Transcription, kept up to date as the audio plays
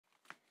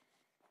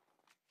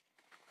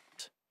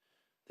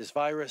This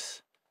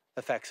virus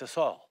affects us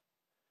all.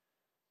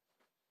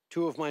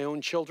 2 of my own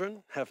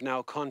children have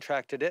now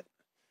contracted it,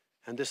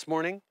 and this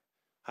morning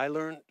I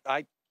learned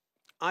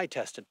I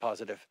tested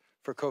positive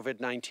for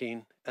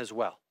COVID-19 as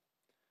well.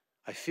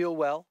 I feel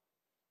well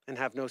and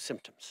have no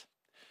symptoms.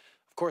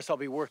 Of course, I'll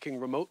be working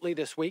remotely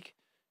this week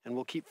and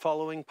will keep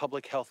following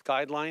public health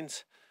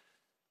guidelines.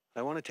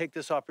 I want to take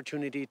this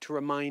opportunity to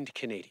remind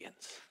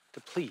Canadians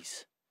to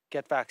please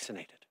get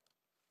vaccinated.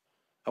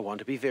 I want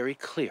to be very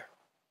clear.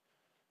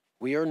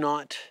 We are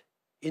not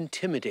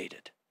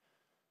intimidated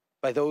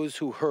by those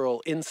who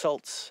hurl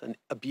insults and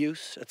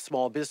abuse at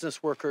small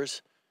business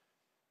workers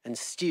and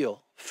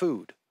steal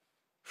food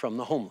from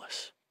the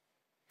homeless.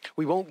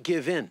 We won't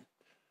give in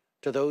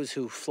to those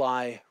who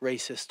fly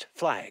racist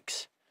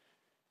flags.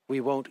 We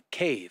won't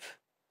cave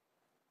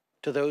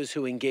to those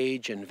who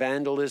engage in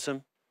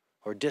vandalism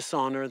or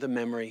dishonor the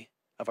memory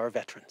of our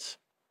veterans.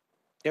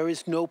 There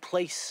is no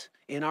place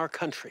in our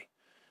country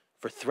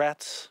for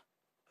threats,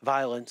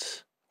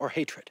 violence, or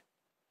hatred.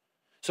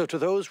 So to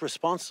those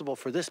responsible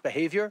for this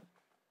behavior,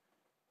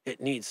 it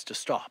needs to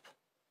stop.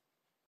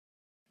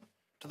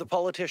 To the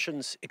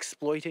politicians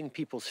exploiting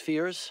people's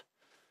fears,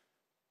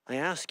 I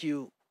ask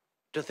you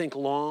to think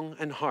long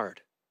and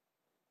hard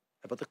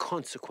about the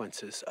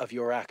consequences of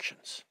your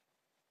actions.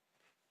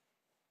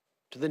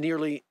 To the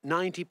nearly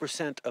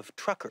 90% of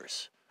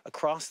truckers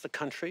across the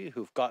country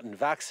who've gotten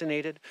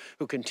vaccinated,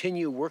 who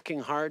continue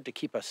working hard to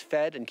keep us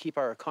fed and keep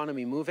our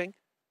economy moving,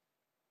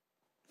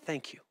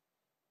 thank you.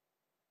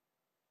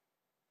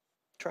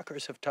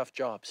 Truckers have tough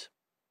jobs.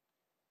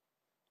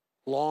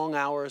 Long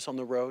hours on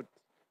the road,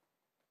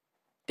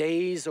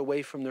 days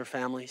away from their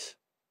families.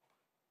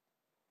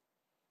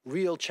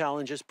 Real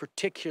challenges,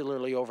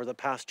 particularly over the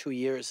past 2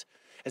 years,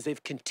 as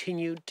they've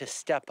continued to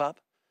step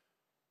up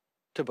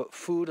to put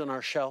food on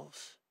our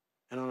shelves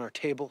and on our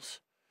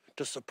tables,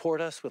 to support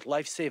us with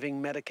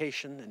life-saving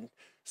medication and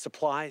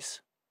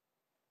supplies.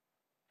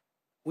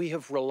 We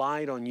have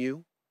relied on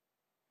you,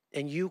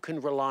 and you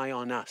can rely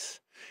on us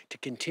to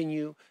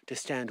continue to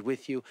stand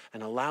with you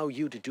and allow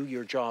you to do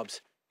your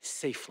jobs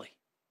safely.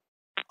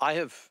 I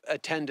have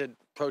attended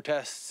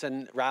protests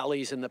and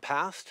rallies in the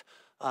past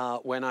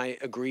when I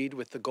agreed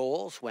with the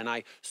goals, when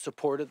I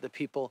supported the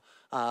people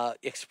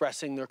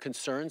expressing their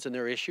concerns and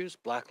their issues.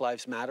 Black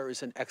Lives Matter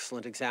is an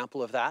excellent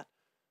example of that.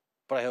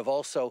 But I have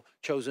also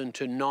chosen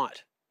to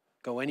not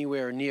go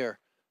anywhere near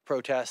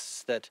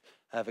protests that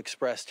have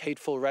expressed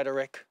hateful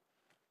rhetoric,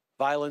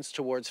 violence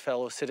towards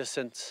fellow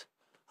citizens,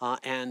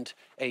 and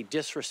a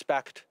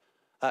disrespect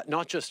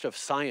not just of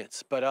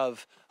science, but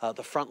of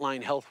the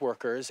frontline health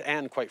workers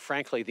and, quite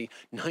frankly, the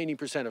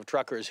 90% of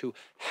truckers who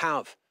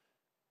have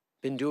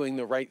been doing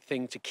the right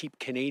thing to keep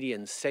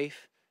Canadians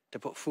safe, to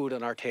put food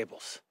on our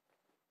tables.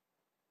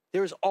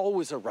 There is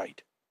always a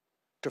right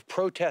to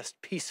protest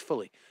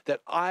peacefully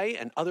that I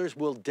and others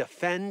will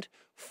defend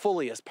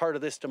fully as part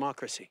of this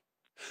democracy.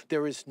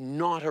 There is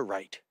not a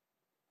right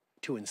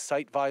to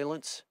incite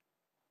violence,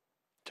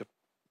 to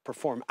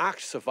perform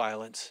acts of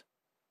violence,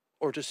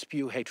 or to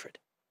spew hatred.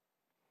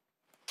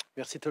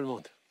 Merci tout le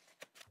monde.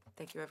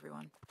 Thank you,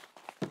 everyone.